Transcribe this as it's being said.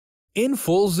In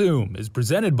Full Zoom is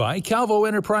presented by Calvo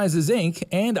Enterprises, Inc.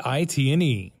 and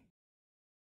IT&E.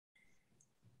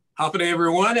 Happy day,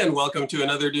 everyone, and welcome to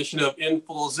another edition of In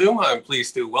Full Zoom. I'm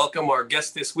pleased to welcome our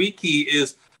guest this week. He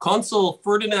is Consul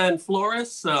Ferdinand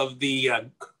Flores of the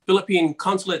Philippine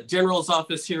Consulate General's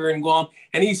Office here in Guam,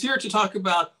 and he's here to talk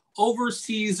about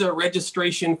overseas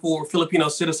registration for Filipino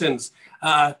citizens.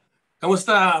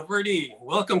 Kamusta, Ferdy?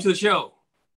 Welcome to the show.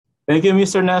 Thank you,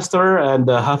 Mr. Nestor, and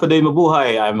half a day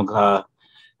mabuhay. I'm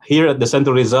here at the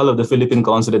Central Rizal of the Philippine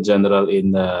Consulate General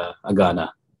in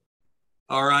Agana.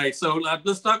 All right, so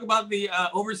let's talk about the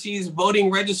overseas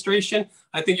voting registration.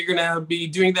 I think you're going to be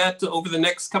doing that over the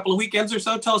next couple of weekends or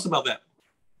so. Tell us about that.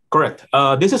 Correct.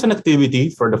 This is an activity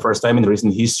for the first time in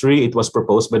recent history. It was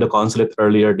proposed by the consulate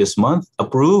earlier this month,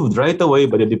 approved right away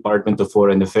by the Department of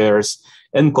Foreign Affairs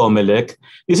and COMELEC.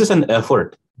 This is an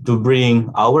effort to bring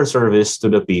our service to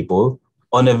the people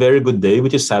on a very good day,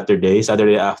 which is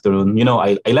Saturday afternoon. You know,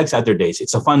 I like Saturdays.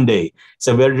 It's a fun day. It's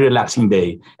a very relaxing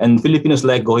day. And Filipinos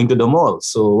like going to the mall.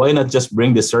 So why not just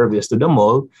bring the service to the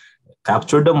mall,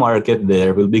 capture the market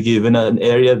there. We'll be given an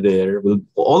area there.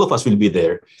 All of us will be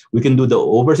there. We can do the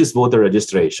overseas voter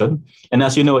registration. And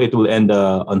as you know, it will end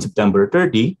on September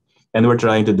 30. And we're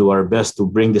trying to do our best to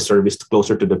bring the service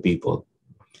closer to the people.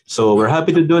 So we're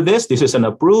happy to do this. This is an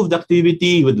approved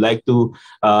activity. We'd like to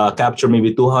capture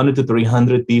maybe 200 to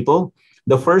 300 people.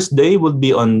 The first day will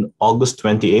be on August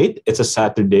 28th. It's a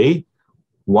Saturday,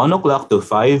 1 o'clock to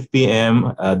 5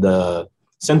 p.m. at the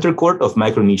Center Court of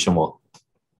Micronesia Mall.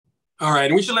 All right,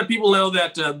 and we should let people know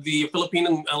that the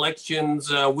Philippine elections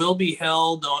will be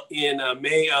held in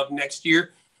May of next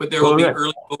year, but there will be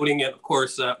early voting, and of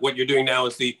course, what you're doing now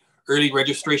is the early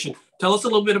registration. Tell us a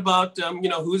little bit about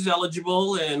who's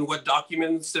eligible and what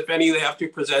documents, if any, they have to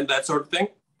present, that sort of thing.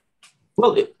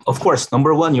 Well, of course,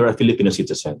 number one, you're a Filipino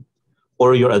citizen,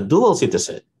 or you're a dual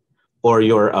citizen, or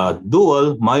you're a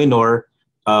dual minor,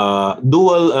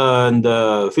 dual and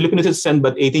Filipino citizen,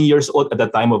 but 18 years old at the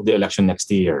time of the election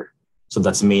next year. So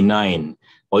that's May 9.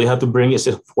 All you have to bring is,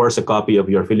 of course, a copy of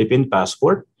your Philippine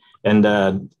passport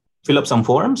and fill up some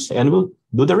forms, and we'll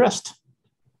do the rest.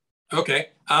 Okay.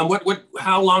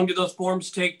 How long do those forms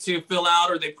take to fill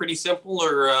out? Are they pretty simple,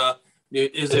 or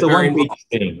is it very involved?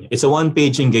 Thing. It's a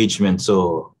one-page engagement.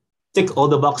 So tick all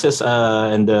the boxes,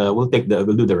 and we'll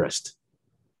do the rest.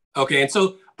 Okay. And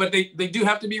so, but they do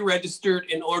have to be registered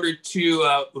in order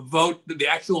to vote. The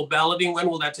actual balloting, when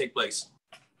will that take place?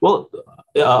 Well,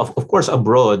 of course,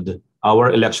 abroad,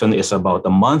 our election is about a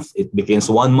month. It begins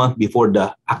 1 month before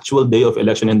the actual day of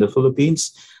election in the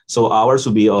Philippines. So ours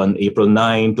will be on April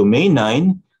 9 to May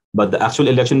 9, but the actual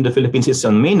election in the Philippines is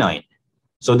on May 9.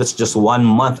 So that's just 1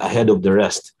 month ahead of the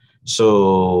rest.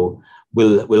 So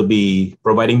we'll be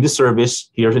providing this service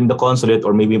here in the consulate,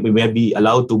 or maybe we may be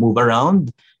allowed to move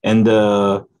around and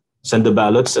send the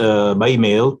ballots by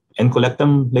mail and collect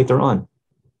them later on.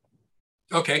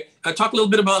 Okay. Talk a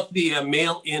little bit about the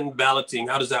mail-in balloting.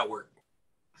 How does that work?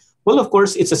 Well, of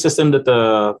course, it's a system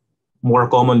that more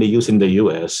commonly used in the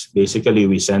U.S. Basically,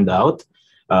 we send out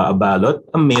a ballot,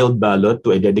 a mailed ballot to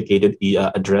a dedicated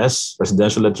address,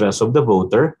 residential address of the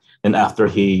voter. And after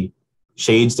he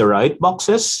shades the right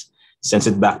boxes, sends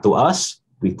it back to us.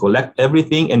 We collect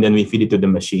everything, and then we feed it to the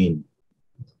machine.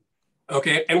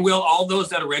 Okay. And will all those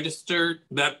that are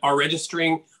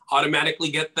registering automatically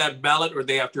get that ballot, or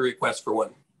they have to request for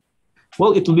one?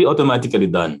 Well, it will be automatically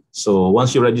done. So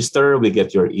once you register, we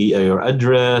get your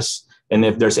address. And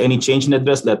if there's any change in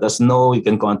address, let us know. You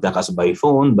can contact us by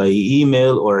phone, by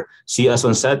email, or see us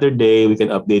on Saturday. We can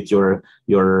update your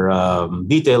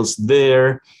details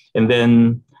there. And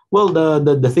then, well,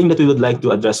 the thing that we would like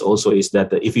to address also is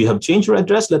that if you have changed your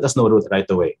address, let us know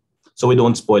right away, so we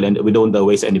don't spoil and we don't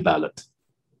waste any ballot.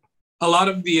 A lot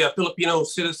of the Filipino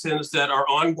citizens that are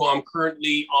on Guam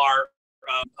currently are,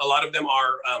 a lot of them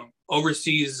are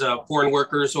overseas foreign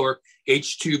workers or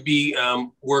H-2B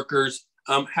workers.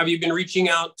 Have you been reaching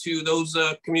out to those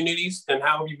communities, and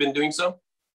how have you been doing so?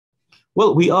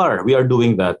 Well, we are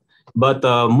doing that. But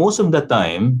most of the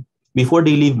time, before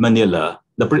they leave Manila,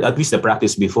 at least the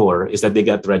practice before is that they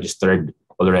get registered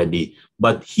already.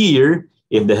 But here,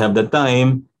 if they have the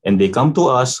time, and they come to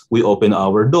us, we open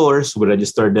our doors, we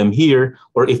register them here,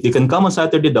 or if they can come on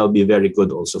Saturday, that'll be very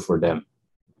good also for them.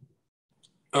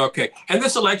 Okay. And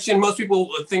this election, most people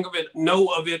know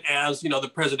of it as,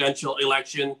 the presidential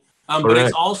election, but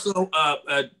it's also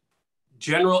a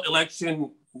general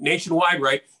election nationwide,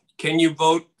 right? Can you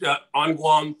vote on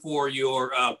Guam for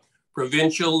your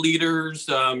provincial leaders,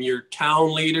 your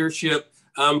town leadership?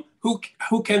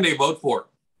 Who can they vote for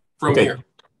from here?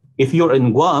 If you're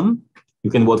in Guam, You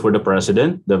can vote for the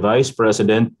president, the vice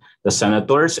president, the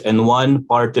senators, and one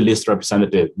party list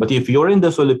representative. But if you're in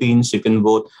the Philippines, you can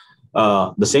vote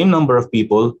the same number of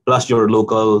people plus your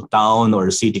local town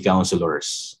or city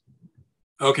councilors.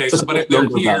 Okay, so but if they're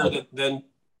here, then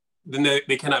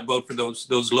they cannot vote for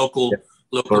those local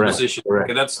Correct, positions. correct.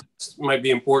 Okay, that's might be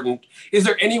important. Is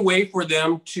there any way for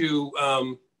them to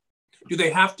do they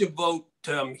have to vote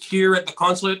here at the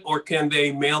consulate, or can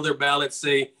they mail their ballots,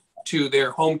 say, to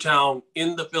their hometown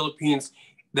in the Philippines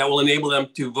that will enable them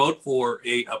to vote for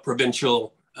a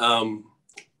provincial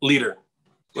leader?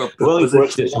 Well, it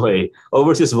works this way.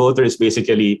 Overseas voter is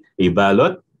basically a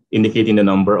ballot indicating the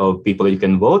number of people you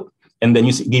can vote, and then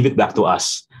you give it back to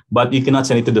us. But you cannot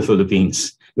send it to the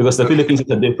Philippines because the Philippines is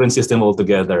a different system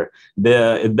altogether.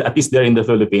 At least there in the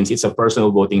Philippines, it's a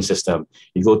personal voting system.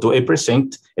 You go to a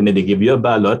precinct, and then they give you a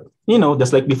ballot. You know,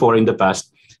 just like before in the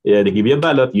past, they give you a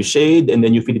ballot, you shade, and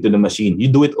then you feed it to the machine. You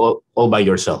do it all by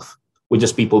yourself with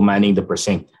just people manning the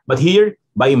precinct. But here,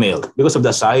 by mail, because of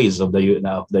the size of the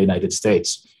United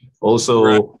States.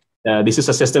 Also, this is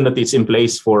a system that is in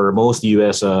place for most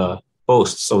U.S.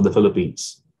 posts of the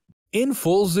Philippines. In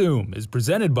Full Zoom is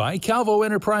presented by Calvo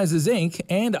Enterprises Inc.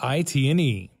 and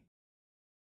IT&E.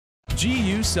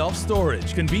 GU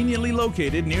Self-Storage, conveniently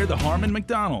located near the Harmon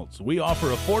McDonald's. We offer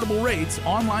affordable rates,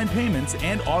 online payments,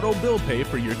 and auto bill pay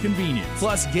for your convenience.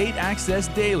 Plus gate access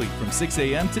daily from 6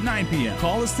 a.m. to 9 p.m.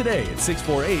 Call us today at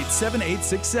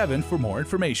 648-7867 for more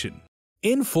information.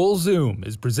 In Full Zoom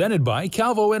is presented by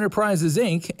Calvo Enterprises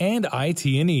Inc. and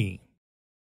IT&E.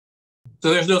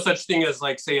 So there's no such thing as,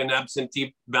 like, say, an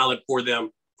absentee ballot for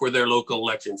them for their local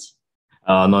elections.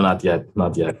 No, not yet,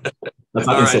 not yet. That's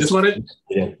not all right,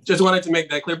 just wanted to make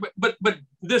that clear. But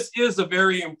this is a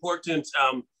very important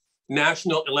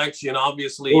national election,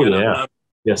 obviously. Oh, yeah.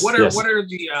 Yes. What are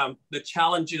the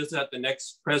challenges that the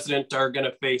next president are going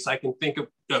to face? I can think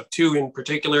of two in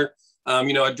particular.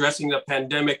 Addressing the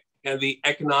pandemic and the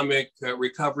economic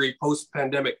recovery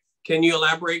post-pandemic. Can you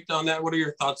elaborate on that? What are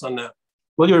your thoughts on that?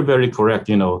 Well, you're very correct.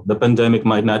 The pandemic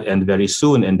might not end very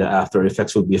soon, and the after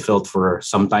effects will be felt for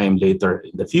some time later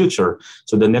in the future.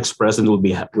 So the next president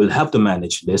will have to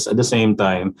manage this. At the same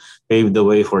time, pave the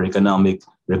way for economic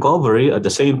recovery. At the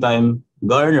same time,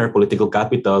 garner political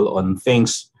capital on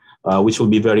things which will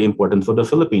be very important for the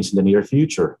Philippines in the near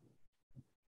future.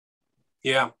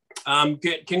 Yeah.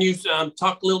 Can you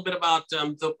talk a little bit about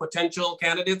the potential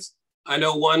candidates? I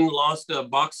know one lost a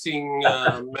boxing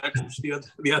match the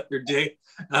other day.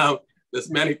 This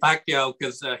Manny Pacquiao,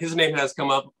 because his name has come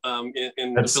up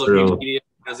in the Philippine media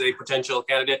as a potential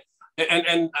candidate.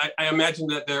 And I imagine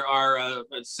that there are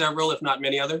several, if not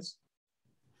many others.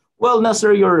 Well,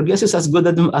 Nestor, your guess is as good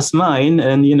as mine.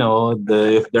 And,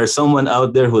 if there's someone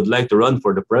out there who'd like to run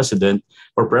for president,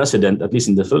 at least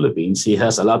in the Philippines, he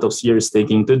has a lot of serious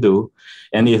thinking to do.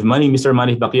 And if Mr.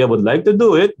 Manny Pacquiao would like to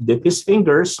do it, dip his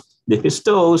fingers, dip his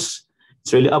toes,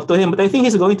 it's really up to him. But I think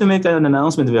he's going to make an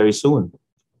announcement very soon.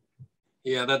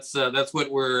 Yeah, that's what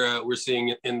we're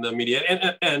seeing in the media.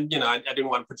 And I didn't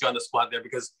want to put you on the spot there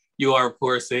because you are, of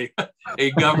course, a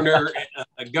governor,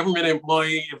 a government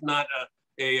employee, if not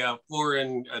a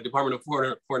foreign Department of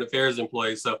Foreign Affairs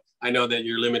employee. So I know that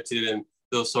you're limited in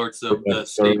those sorts of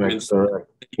statements. Correct.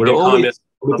 We're always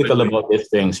political about these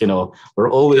things. We're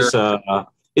always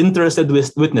interested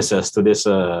with witnesses to this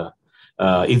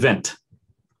event.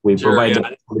 We provide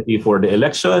the for the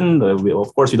election.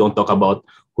 Of course, we don't talk about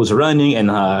who's running,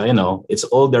 and it's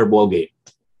all their ball game.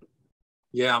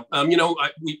 Yeah, we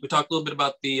talked a little bit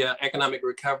about the economic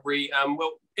recovery.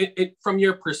 From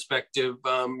your perspective,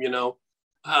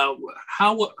 how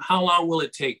long will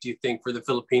it take, do you think, for the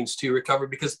Philippines to recover?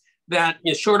 Because that,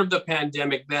 short of the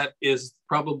pandemic, that is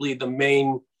probably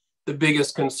the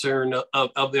biggest concern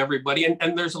of everybody.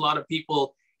 And there's a lot of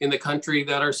people in the country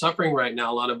that are suffering right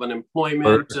now, a lot of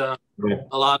unemployment, a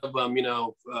lot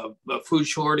of food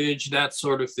shortage, that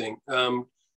sort of thing.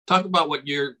 Talk about what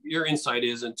your insight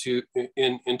is into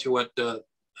what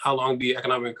how long the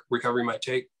economic recovery might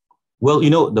take. Well,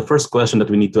 the first question that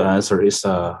we need to answer is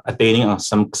attaining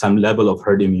some level of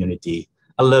herd immunity,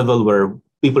 a level where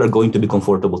people are going to be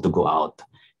comfortable to go out.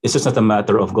 It's just not a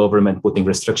matter of government putting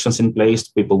restrictions in place.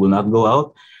 People will not go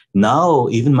out. Now,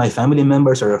 even my family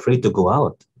members are afraid to go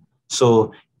out.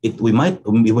 So we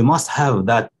must have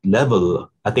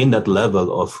attain that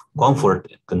level of comfort,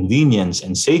 convenience,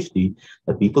 and safety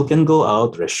that people can go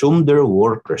out, resume their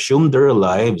work, resume their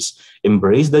lives,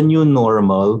 embrace the new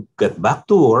normal, get back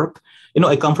to work.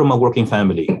 I come from a working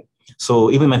family.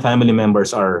 So even my family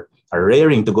members are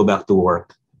raring to go back to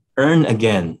work, earn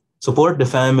again, support the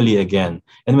family again.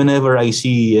 And whenever I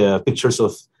see pictures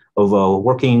of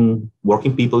working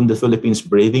people in the Philippines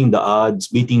braving the odds,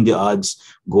 beating the odds,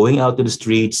 going out to the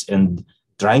streets and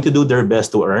trying to do their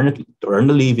best to earn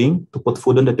a living, to put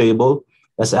food on the table.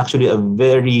 That's actually a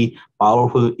very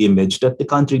powerful image that the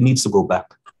country needs to go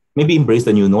back. Maybe embrace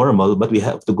the new normal, but we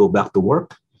have to go back to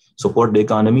work, support the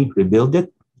economy, rebuild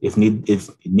it if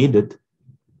needed.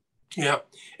 Yeah,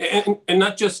 and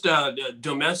not just the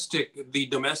domestic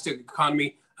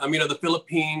economy. The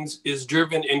Philippines is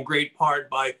driven in great part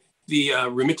by the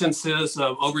remittances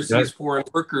of overseas foreign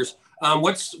workers.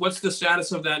 What's the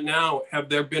status of that now? Have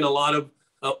there been a lot of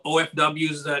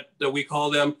OFWs that we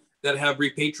call them that have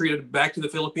repatriated back to the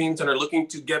Philippines and are looking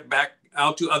to get back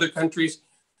out to other countries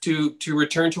to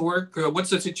return to work? What's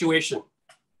the situation?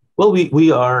 Well,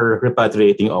 we are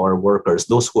repatriating our workers,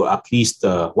 those who at least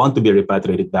want to be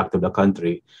repatriated back to the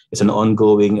country. It's an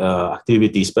ongoing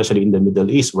activity, especially in the Middle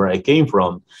East, where I came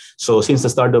from. So since the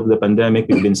start of the pandemic,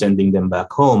 we've been sending them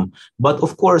back home. But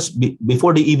of course,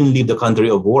 before they even leave the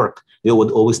country of work, they would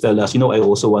always tell us, I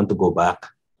also want to go back.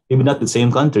 Maybe not the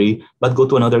same country, but go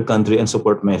to another country and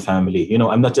support my family.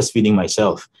 I'm not just feeding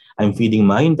myself. I'm feeding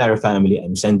my entire family.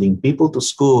 I'm sending people to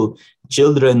school,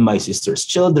 children, my sister's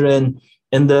children.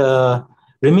 And the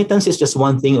remittance is just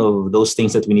one thing of those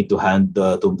things that we need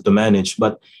to manage.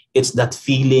 But it's that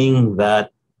feeling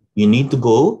that you need to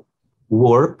go,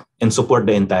 work, and support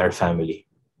the entire family.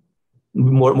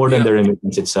 More than the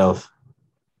remittance itself.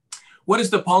 What is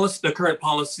the current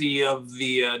policy of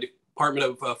the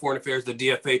Department of Foreign Affairs, the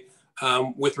DFA,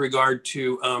 with regard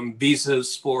to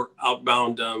visas for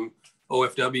outbound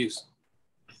OFWs?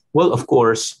 Well, of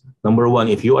course, number one,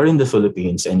 if you are in the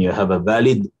Philippines and you have a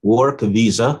valid work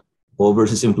visa,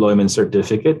 overseas employment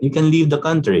certificate, you can leave the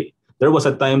country. There was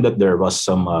a time that there was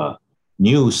some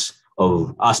news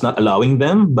of us not allowing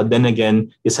them. But then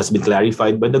again, this has been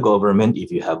clarified by the government.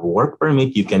 If you have a work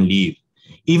permit, you can leave.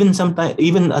 Even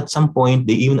at some point,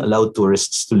 they even allowed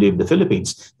tourists to leave the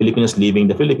Philippines, Filipinos leaving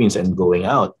the Philippines and going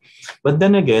out. But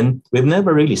then again, we've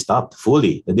never really stopped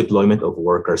fully the deployment of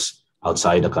workers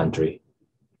outside the country.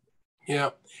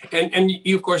 Yeah. And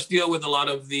you, of course, deal with a lot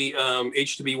of the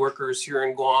H-2B workers here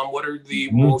in Guam. What are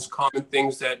the most common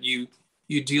things that you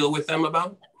deal with them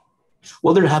about?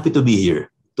 Well, they're happy to be here.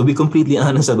 To be completely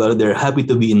honest about it, they're happy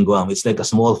to be in Guam. It's like a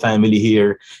small family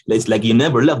here. It's like you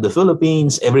never left the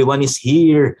Philippines. Everyone is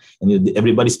here, and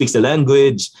everybody speaks the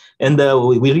language. And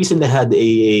we recently had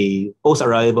a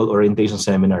post-arrival orientation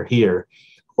seminar here,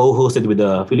 co-hosted with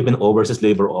the Philippine Overseas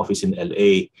Labor Office in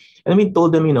LA. And we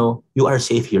told them, you are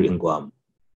safe here in Guam,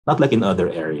 not like in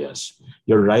other areas.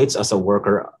 Your rights as a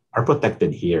worker are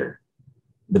protected here.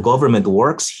 The government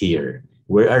works here.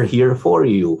 We are here for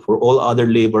you. For all other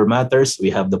labor matters, we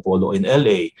have the Polo in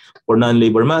LA. For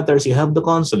non-labor matters, you have the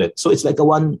consulate. So it's like a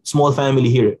one small family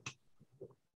here.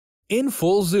 In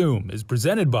Full Zoom is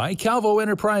presented by Calvo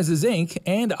Enterprises, Inc.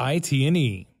 and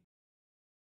IT&E.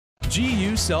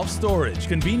 GU Self-Storage,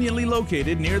 conveniently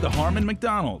located near the Harmon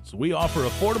McDonald's. We offer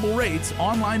affordable rates,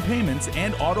 online payments,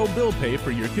 and auto bill pay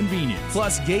for your convenience.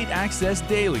 Plus gate access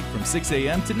daily from 6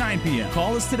 a.m. to 9 p.m.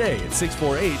 Call us today at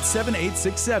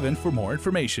 648-7867 for more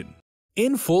information.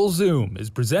 In Full Zoom is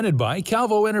presented by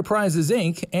Calvo Enterprises,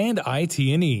 Inc. and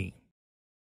IT&E.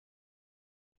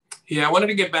 Yeah, I wanted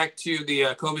to get back to the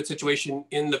COVID situation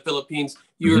in the Philippines.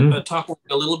 You were talking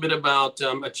a little bit about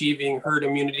achieving herd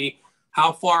immunity.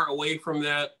 How far away from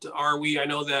that are we? I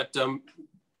know that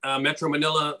Metro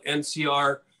Manila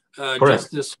NCR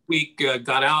just this week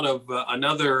got out of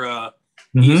another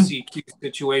ECQ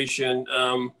situation.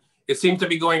 It seems to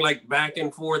be going like back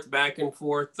and forth, back and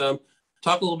forth.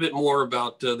 Talk a little bit more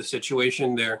about the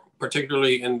situation there,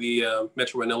 particularly in the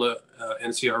Metro Manila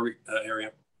NCR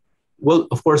area. Well,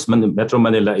 of course, Metro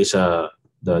Manila is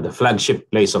the flagship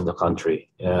place of the country.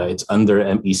 It's under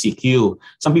MECQ.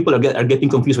 Some people are getting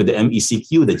confused with the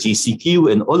MECQ, the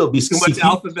GCQ, and all of these. Too much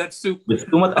alphabet soup. With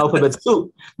too much alphabet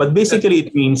soup. But basically,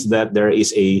 it means that there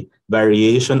is a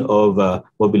variation of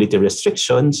mobility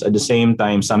restrictions. At the same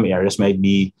time, some areas might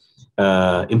be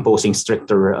imposing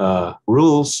stricter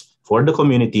rules for the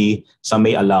community. Some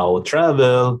may allow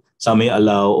travel. Some may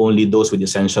allow only those with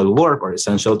essential work or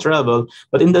essential travel.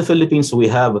 But in the Philippines, we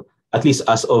have, at least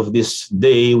as of this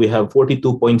day, we have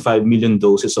 42.5 million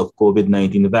doses of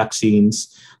COVID-19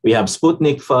 vaccines. We have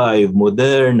Sputnik 5,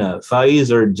 Moderna,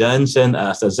 Pfizer, Janssen,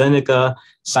 AstraZeneca,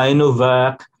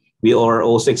 Sinovac. We are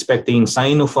also expecting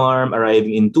Sinopharm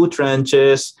arriving in 2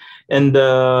 tranches. And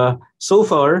so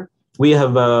far, we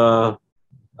have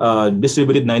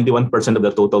distributed 91% of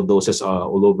the total doses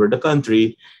all over the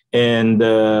country. And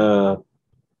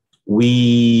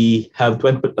we have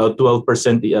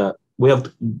 12%, we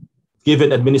have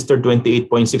given administered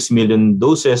 28.6 million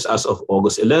doses as of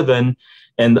August 11,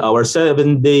 and our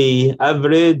 7-day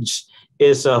average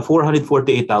is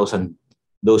 448,000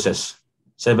 doses,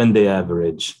 7-day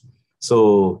average.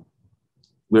 So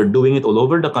we're doing it all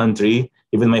over the country.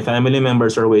 Even my family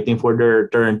members are waiting for their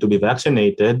turn to be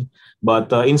vaccinated.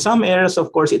 But in some areas,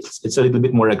 of course, it's a little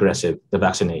bit more aggressive, the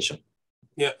vaccination.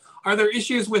 Yeah. Are there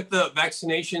issues with the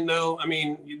vaccination, though? I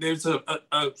mean, there's a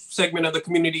segment of the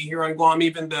community here on Guam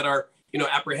even that are,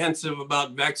 apprehensive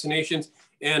about vaccinations.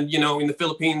 And, in the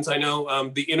Philippines, I know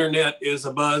the internet is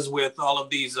abuzz with all of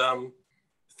these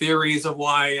theories of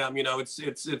why,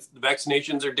 the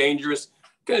vaccinations are dangerous.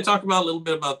 Can you talk about a little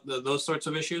bit about those sorts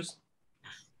of issues?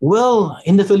 Well,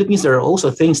 in the Philippines, there are also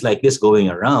things like this going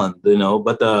around,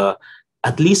 but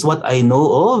at least what I know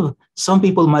of, some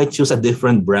people might choose a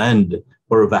different brand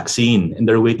for vaccine, and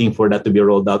they're waiting for that to be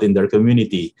rolled out in their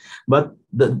community. But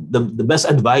the best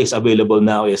advice available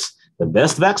now is the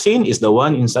best vaccine is the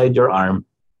one inside your arm.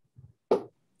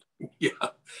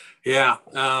 Yeah.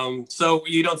 So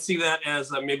you don't see that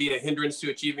as maybe a hindrance to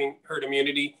achieving herd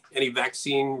immunity, any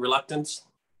vaccine reluctance?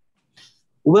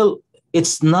 Well,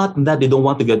 it's not that they don't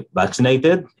want to get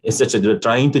vaccinated. It's that they're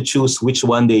trying to choose which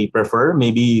one they prefer,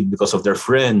 maybe because of their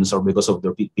friends or because of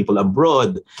their people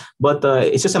abroad. But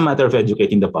it's just a matter of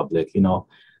educating the public.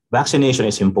 Vaccination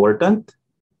is important.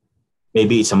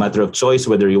 Maybe it's a matter of choice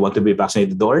whether you want to be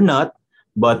vaccinated or not.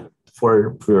 But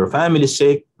for your family's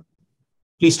sake,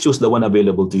 please choose the one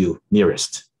available to you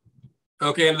nearest.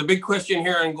 Okay, and the big question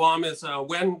here in Guam is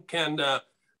when can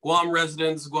Guam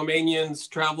residents, Guamanians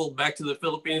travel back to the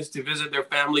Philippines to visit their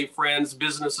family, friends,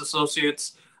 business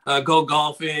associates, go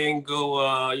golfing,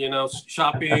 go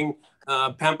shopping,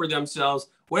 pamper themselves?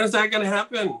 When is that going to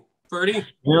happen, Ferdy?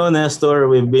 Nestor,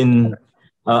 we've been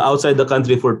outside the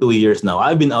country for 2 years now.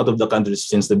 I've been out of the country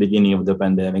since the beginning of the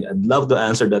pandemic. I'd love to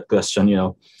answer that question,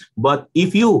 But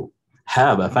if you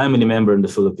have a family member in the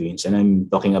Philippines, and I'm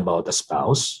talking about a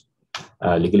spouse,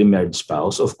 legally married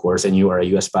spouse, of course, and you are a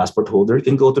U.S. passport holder, you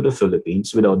can go to the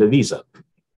Philippines without a visa.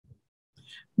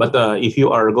 But if you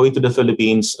are going to the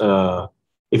Philippines,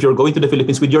 if you're going to the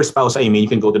Philippines with your spouse, you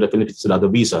can go to the Philippines without a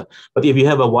visa. But if you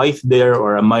have a wife there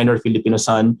or a minor Filipino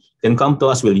son, then come to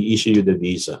us, we'll issue you the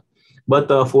visa. But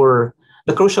for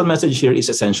the crucial message here is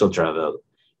essential travel.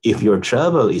 If your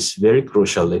travel is very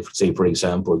crucial, if, say, for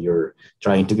example, you're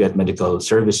trying to get medical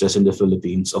services in the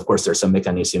Philippines, of course, there's a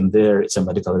mechanism there. It's a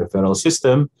medical referral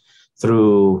system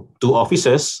through 2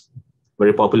 offices,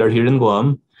 very popular here in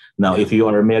Guam. Now, if you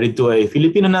are married to a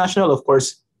Filipino national, of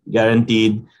course,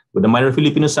 guaranteed. With a minor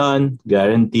Filipino son,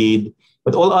 guaranteed.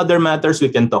 But all other matters, we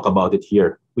can talk about it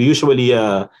here. We usually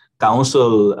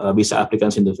counsel visa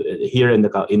applicants here in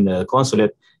the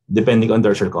consulate, depending on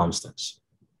their circumstance.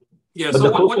 Yeah, but so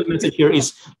the message here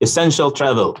is essential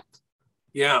travel.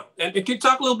 Yeah, and can you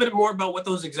talk a little bit more about what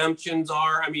those exemptions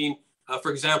are? I mean, for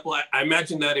example, I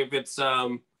imagine that if it's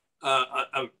a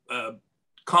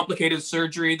complicated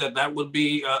surgery, that would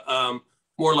be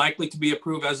more likely to be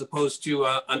approved as opposed to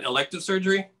an elective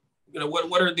surgery.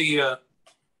 What are the?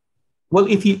 Well,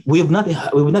 we have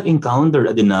not encountered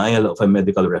a denial of a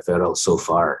medical referral so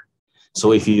far.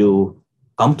 So if you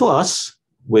come to us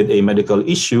with a medical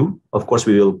issue, of course,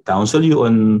 we will counsel you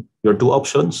on your 2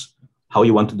 options, how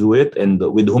you want to do it and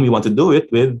with whom you want to do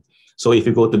it with. So if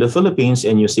you go to the Philippines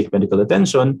and you seek medical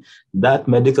attention, that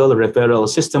medical referral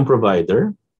system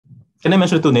provider, can I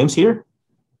mention the 2 names here?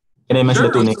 Can I mention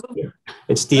the 2 names here?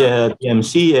 It's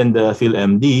TMC and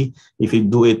PhilMD. If you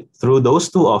do it through those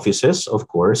 2 offices, of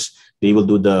course, they will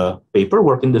do the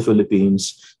paperwork in the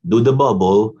Philippines, do the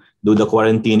bubble, do the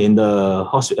quarantine in the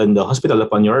hospital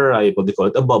upon your arrival. They call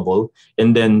it a bubble,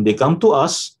 and then they come to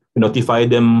us. We notify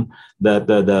them that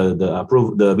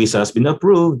the visa has been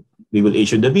approved. We will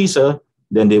issue the visa.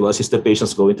 Then they will assist the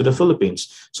patients going to the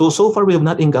Philippines. So far, we have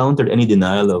not encountered any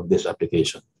denial of this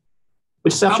application,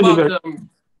 which is actually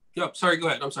sorry, go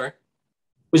ahead. I'm sorry.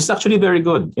 Which is actually very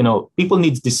good. People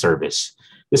need this service.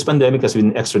 This pandemic has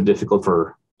been extra difficult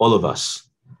for all of us,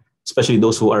 especially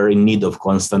those who are in need of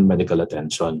constant medical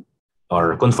attention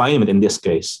or confinement in this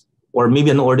case, or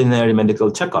maybe an ordinary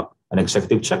medical checkup, an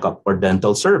executive checkup, or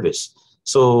dental service.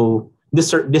 So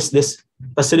this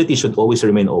facility should always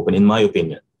remain open, in my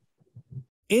opinion.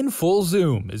 In Full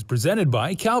Zoom is presented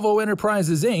by Calvo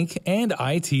Enterprises, Inc. and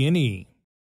IT&E.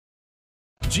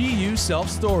 GU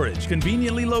Self-Storage,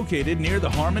 conveniently located near the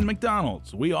Harmon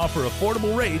McDonald's. We offer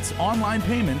affordable rates, online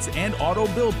payments, and auto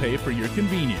bill pay for your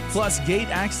convenience. Plus gate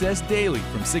access daily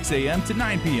from 6 a.m. to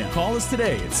 9 p.m. Call us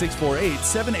today at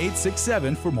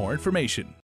 648-7867 for more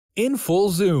information. In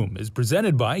Full Zoom is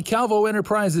presented by Calvo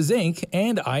Enterprises, Inc.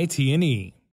 and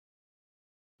IT&E.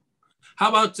 How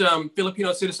about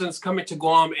Filipino citizens coming to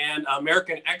Guam and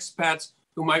American expats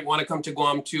who might want to come to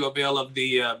Guam to avail of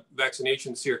the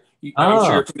vaccinations here? I'm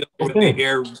sure you're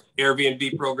familiar with the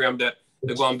Airbnb program that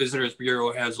the Guam Visitors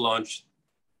Bureau has launched.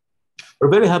 We're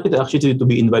very happy to actually to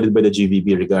be invited by the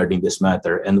GVB regarding this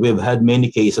matter. And we've had many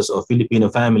cases of Filipino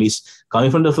families coming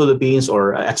from the Philippines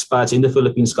or expats in the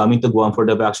Philippines coming to Guam for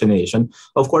the vaccination.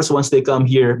 Of course, once they come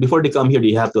here, before they come here,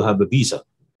 they have to have a visa,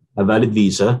 a valid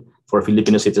visa for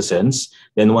Filipino citizens.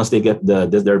 Then once they get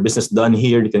their business done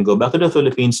here, they can go back to the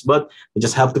Philippines, but they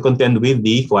just have to contend with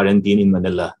the quarantine in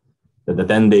Manila, the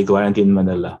 10-day quarantine in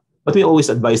Manila. But we always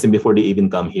advise them before they even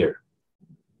come here.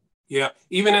 Yeah,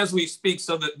 even as we speak,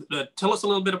 so tell us a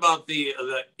little bit about the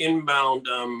inbound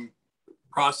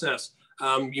process.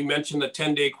 You mentioned the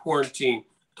 10-day quarantine.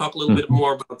 Talk a little bit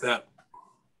more about that.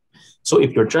 So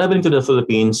if you're traveling to the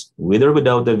Philippines with or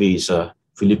without a visa,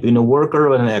 Filipino worker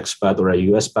or an expat or a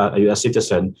US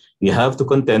citizen, you have to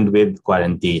contend with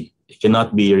quarantine. It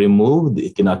cannot be removed.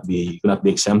 You cannot be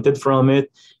exempted from it.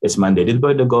 It's mandated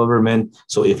by the government.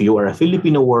 So if you are a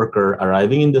Filipino worker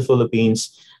arriving in the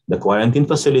Philippines, the quarantine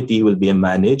facility will be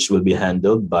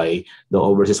handled by the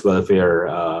Overseas Welfare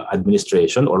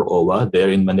Administration or OWA there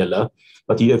in Manila.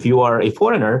 But if you are a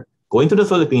foreigner going to the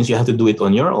Philippines, you have to do it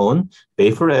on your own,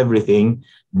 pay for everything,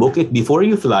 book it before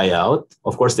you fly out.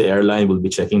 Of course, the airline will be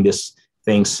checking these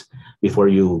things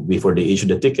before they issue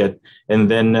the ticket.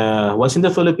 And then once in the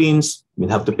Philippines, you'll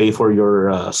have to pay for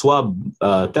your swab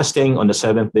testing on the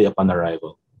 7th day upon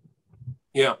arrival.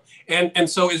 Yeah. And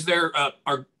so is there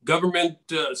are government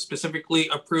specifically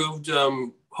approved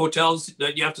hotels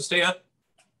that you have to stay at?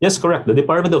 Yes, correct. The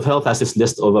Department of Health has this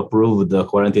list of approved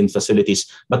quarantine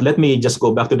facilities. But let me just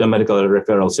go back to the medical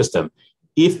referral system.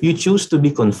 If you choose to be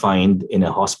confined in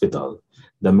a hospital,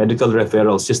 the medical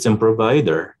referral system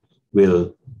provider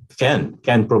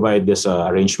can provide this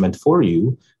arrangement for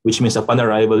you, which means upon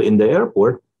arrival in the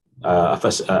airport,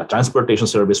 a transportation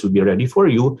service will be ready for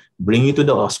you, bring you to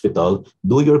the hospital,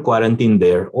 do your quarantine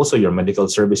there. Also, your medical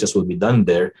services will be done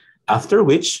there, after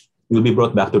which you'll be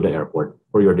brought back to the airport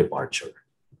for your departure.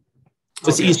 So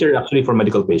it's easier actually for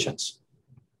medical patients.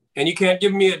 And you can't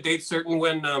give me a date certain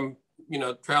when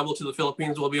travel to the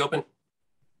Philippines will be open?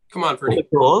 Come on, Ferdy.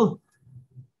 For all?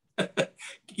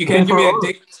 You can't give me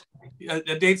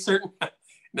a date certain?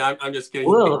 No, I'm just kidding.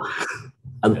 Well,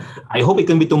 I hope it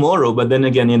can be tomorrow, but then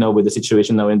again, with the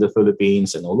situation now in the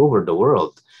Philippines and all over the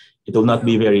world, it will not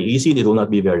be very easy. It will not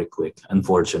be very quick,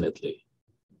 unfortunately.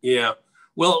 Yeah.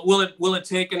 Well, will it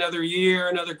take another year,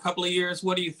 another couple of years?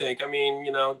 What do you think? I mean,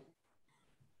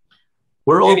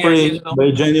 we're all praying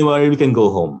by January we can go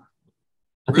home.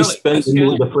 At least spend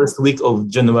the first week of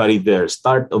January there.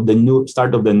 Start of the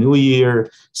new year.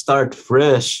 Start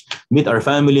fresh. Meet our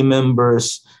family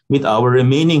members. Meet our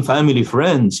remaining family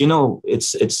friends.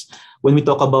 It's when we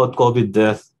talk about COVID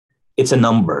death, it's a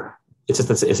number. It's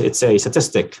a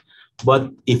statistic.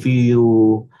 But if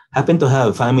you happen to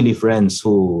have family friends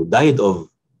who died of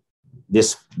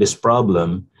this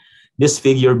problem, this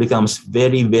figure becomes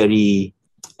very, very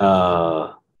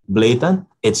blatant.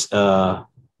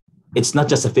 It's not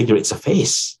just a figure, it's a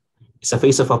face. It's a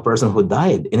face of a person who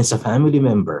died, and it's a family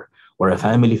member or a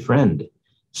family friend.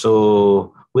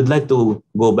 So we'd like to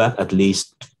go back, at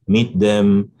least meet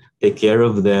them, take care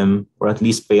of them, or at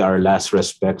least pay our last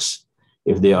respects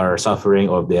if they are suffering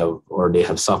or they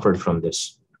have suffered from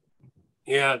this.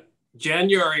 Yeah,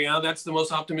 January, that's the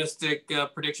most optimistic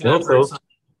prediction I've heard.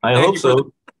 I hope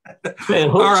so.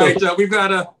 All right, we've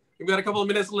got a couple of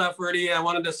minutes left, Ferdy. I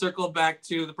wanted to circle back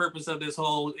to the purpose of this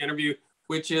whole interview,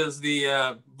 which is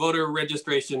the voter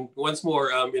registration. Once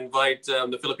more, invite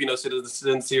the Filipino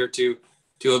citizens here to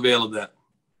avail of that.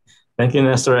 Thank you,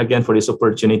 Nestor, again for this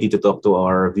opportunity to talk to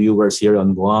our viewers here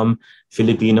on Guam,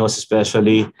 Filipinos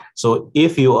especially. So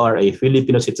if you are a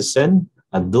Filipino citizen,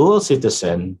 a dual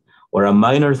citizen, or a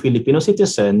minor Filipino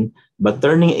citizen, but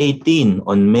turning 18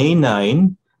 on May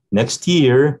 9 next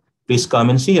year, please come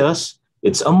and see us.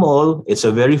 It's a mall. It's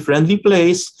a very friendly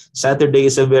place. Saturday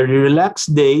is a very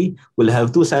relaxed day. We'll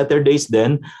have 2 Saturdays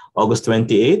then, August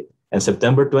 28 and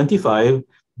September 25.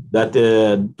 That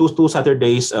two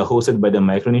Saturdays hosted by the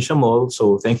Micronesia Mall.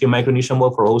 So thank you, Micronesia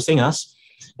Mall, for hosting us.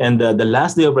 And the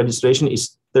last day of registration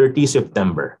is 30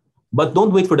 September. But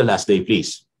don't wait for the last day,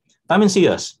 please. Come and see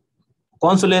us.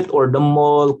 Consulate or the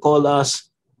mall, call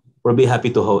us. We'll be happy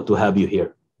to have you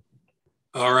here.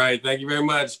 All right. Thank you very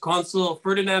much. Consul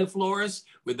Ferdinand Flores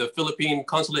with the Philippine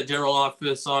Consulate General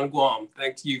Office on Guam.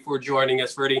 Thank you for joining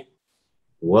us, Ferdy.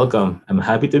 Welcome. I'm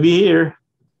happy to be here.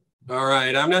 All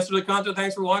right. I'm Nestor Licanto.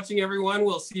 Thanks for watching, everyone.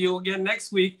 We'll see you again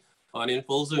next week on In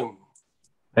Full Zoom.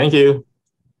 Thank you.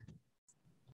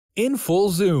 In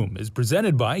Full Zoom is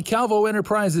presented by Calvo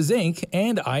Enterprises Inc.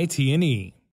 and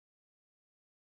IT&E.